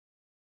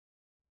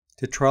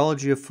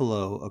Tetralogy of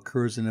Fallot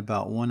occurs in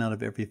about 1 out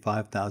of every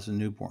 5,000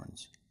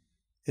 newborns.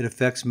 It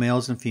affects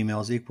males and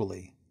females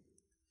equally.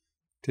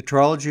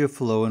 Tetralogy of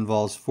Fallot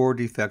involves 4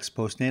 defects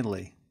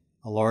postnatally: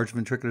 a large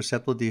ventricular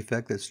septal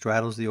defect that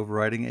straddles the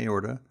overriding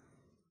aorta,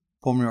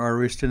 pulmonary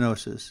artery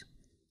stenosis,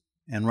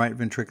 and right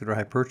ventricular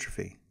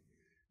hypertrophy.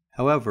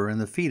 However, in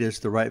the fetus,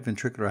 the right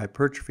ventricular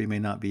hypertrophy may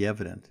not be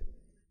evident.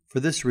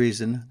 For this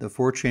reason, the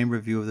 4-chamber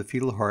view of the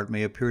fetal heart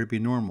may appear to be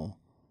normal.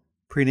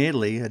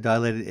 Prenatally, a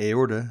dilated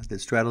aorta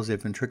that straddles a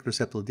ventricular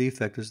septal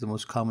defect is the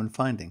most common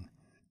finding.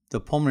 The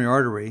pulmonary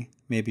artery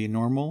may be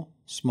normal,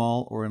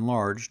 small, or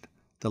enlarged,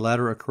 the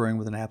latter occurring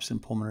with an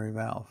absent pulmonary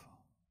valve.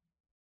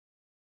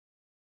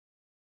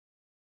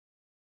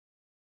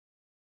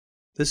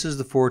 This is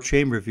the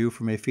 4-chamber view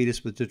from a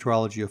fetus with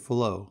tetralogy of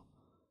Fallot.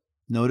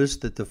 Notice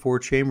that the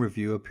 4-chamber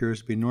view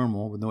appears to be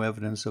normal with no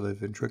evidence of a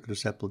ventricular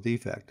septal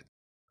defect.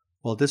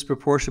 While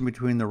disproportion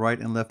between the right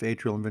and left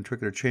atrial and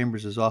ventricular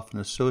chambers is often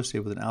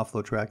associated with an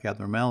outflow tract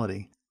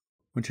abnormality,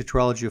 when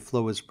tetralogy of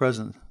Fallot is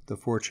present, the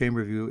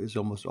 4-chamber view is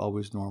almost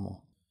always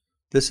normal.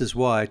 This is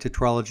why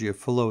tetralogy of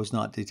Fallot is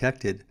not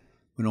detected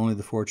when only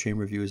the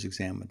 4-chamber view is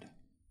examined.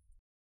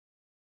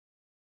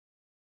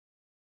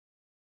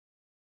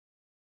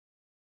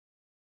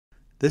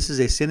 This is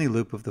a cine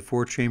loop of the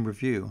 4-chamber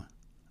view.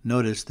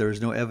 Notice there is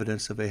no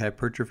evidence of a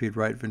hypertrophied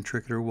right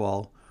ventricular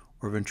wall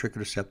or ventricular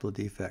septal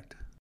defect.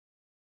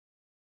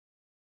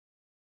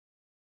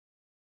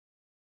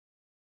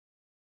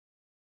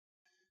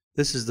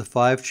 This is the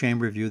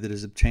 5-chamber view that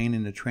is obtained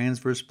in a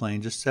transverse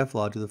plane just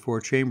cephalad to the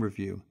 4-chamber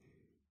view.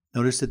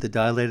 Notice that the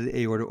dilated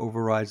aorta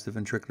overrides the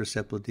ventricular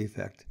septal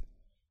defect.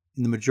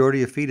 In the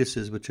majority of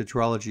fetuses with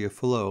tetralogy of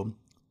Fallot,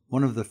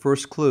 one of the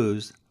first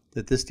clues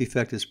that this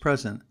defect is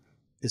present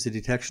is the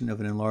detection of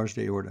an enlarged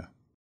aorta.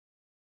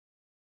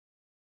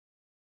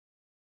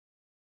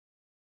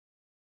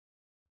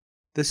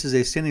 This is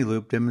a cine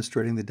loop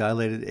demonstrating the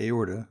dilated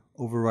aorta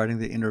overriding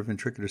the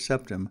interventricular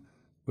septum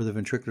where the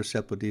ventricular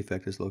septal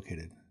defect is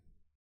located.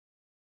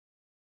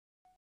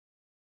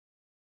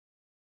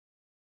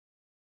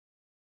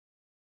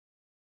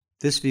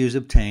 This view is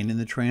obtained in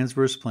the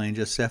transverse plane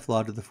just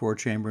cephalad to the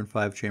 4-chamber and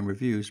 5-chamber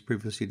views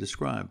previously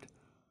described.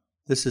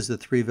 This is the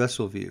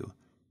 3-vessel view,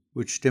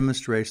 which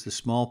demonstrates the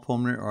small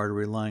pulmonary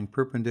artery lying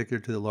perpendicular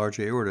to the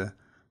large aorta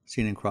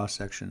seen in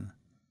cross-section.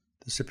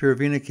 The superior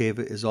vena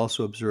cava is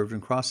also observed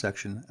in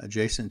cross-section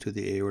adjacent to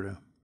the aorta.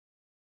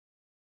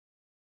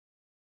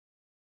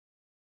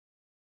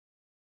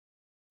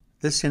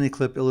 This cine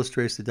clip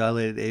illustrates the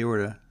dilated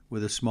aorta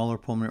with a smaller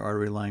pulmonary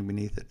artery lying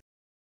beneath it.